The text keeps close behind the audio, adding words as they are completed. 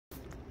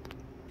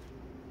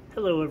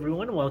Hello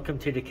everyone, welcome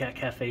to the Cat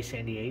Cafe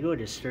San Diego.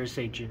 It is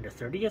Thursday, June the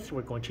 30th.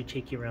 We're going to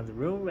take you around the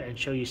room and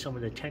show you some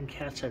of the 10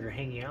 cats that are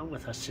hanging out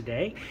with us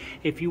today.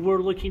 If you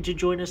were looking to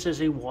join us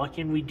as a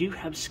walk-in, we do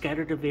have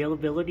scattered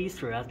availability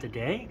throughout the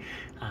day.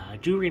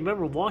 Do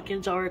remember,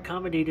 walk-ins are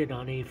accommodated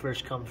on a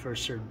first-come,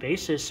 first-served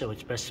basis, so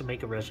it's best to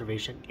make a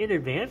reservation in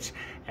advance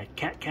at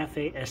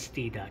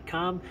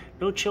catcafesd.com.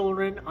 No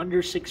children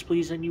under 6,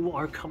 please, and you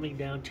are coming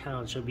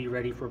downtown, so be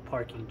ready for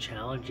parking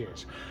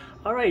challenges.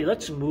 All right,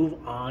 let's move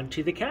on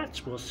to the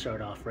cats. We'll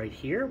start off right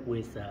here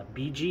with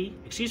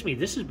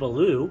this is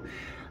Baloo.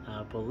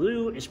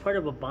 Baloo is part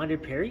of a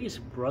bonded pair. He has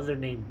a brother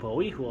named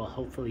Bowie, who I'll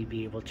hopefully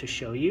be able to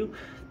show you.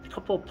 A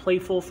couple of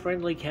playful,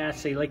 friendly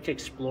cats. They like to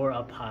explore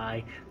up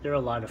high. They're a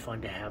lot of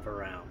fun to have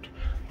around.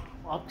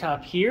 Up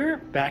top here,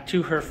 back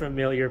to her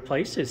familiar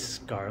place, is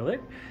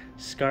Scarlett.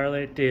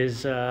 Scarlett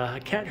is a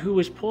cat who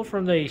was pulled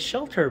from the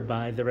shelter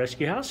by the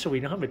rescue house, so we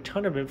don't have a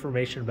ton of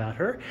information about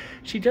her.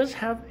 She does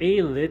have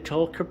a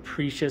little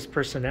capricious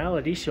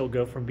personality. She'll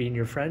go from being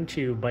your friend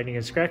to biting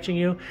and scratching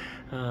you.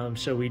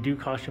 So we do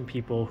caution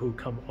people who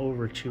come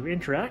over to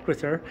interact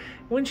with her.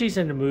 When she's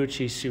in the mood,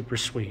 she's super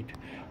sweet.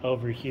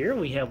 Over here,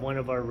 we have one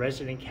of our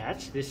resident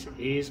cats. This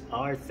is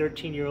our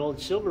 13-year-old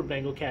silver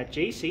Bengal cat,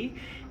 Jacey.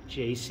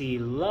 Jacey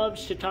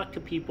loves to talk to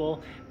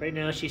people. Right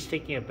now she's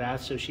taking a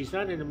bath, so she's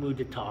not in the mood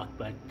to talk,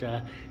 but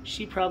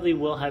she probably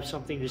will have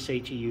something to say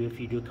to you if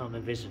you do come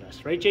and visit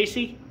us. Right,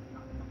 Jacey?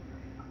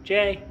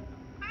 Jay?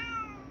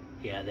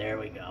 Yeah, there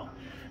we go.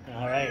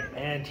 All right,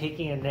 and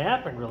taking a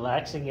nap and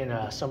relaxing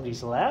in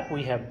somebody's lap,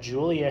 we have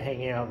Julia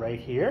hanging out right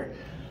here.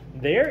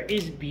 There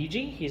is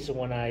BG. He's the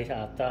one I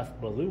thought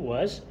Baloo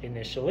was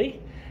initially.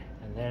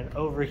 And then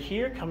over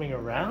here, coming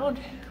around,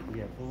 we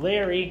have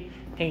Larry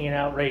hanging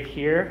out right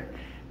here.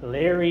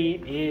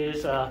 Larry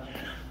is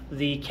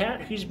the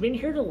cat who's been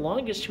here the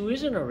longest, who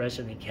isn't a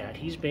resident cat.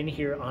 He's been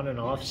here on and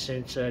off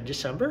since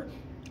December,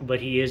 but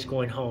he is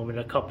going home in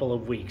a couple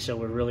of weeks, so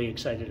we're really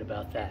excited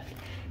about that.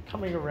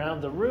 Coming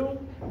around the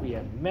room, we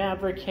have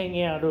Maverick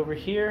hanging out over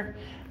here.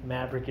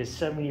 Maverick is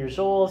 7 years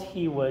old.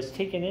 He was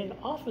taken in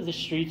off of the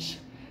streets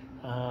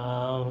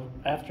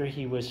after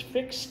he was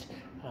fixed.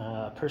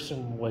 A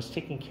person was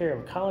taking care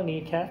of a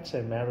colony of cats,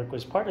 and Maverick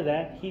was part of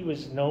that. He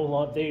was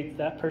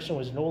that person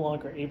was no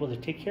longer able to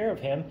take care of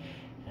him,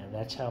 and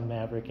that's how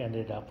Maverick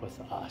ended up with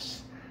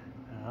us.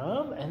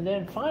 And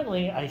then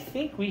finally, I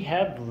think we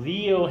have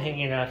Leo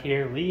hanging out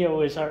here.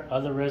 Leo is our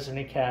other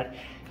resident cat.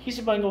 He's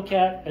a Bengal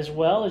cat as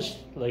well as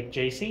like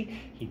Jacey.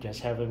 He does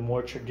have a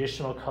more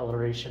traditional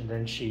coloration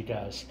than she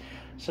does.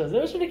 So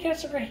those are the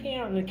cats that are hanging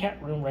out in the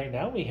cat room right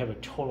now. We have a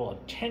total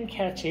of 10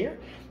 cats here.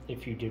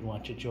 If you did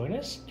want to join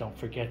us, don't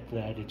forget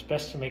that it's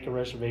best to make a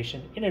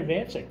reservation in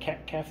advance at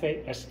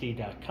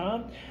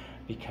catcafesd.com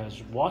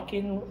because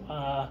walk-in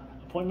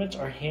appointments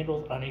are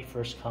handled on a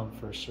first-come,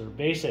 first-served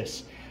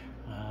basis.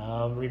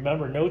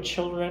 Remember, no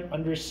children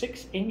under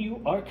 6, and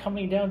you are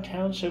coming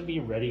downtown, so be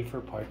ready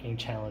for parking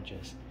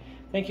challenges.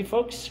 Thank you,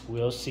 folks.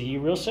 We'll see you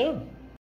real soon.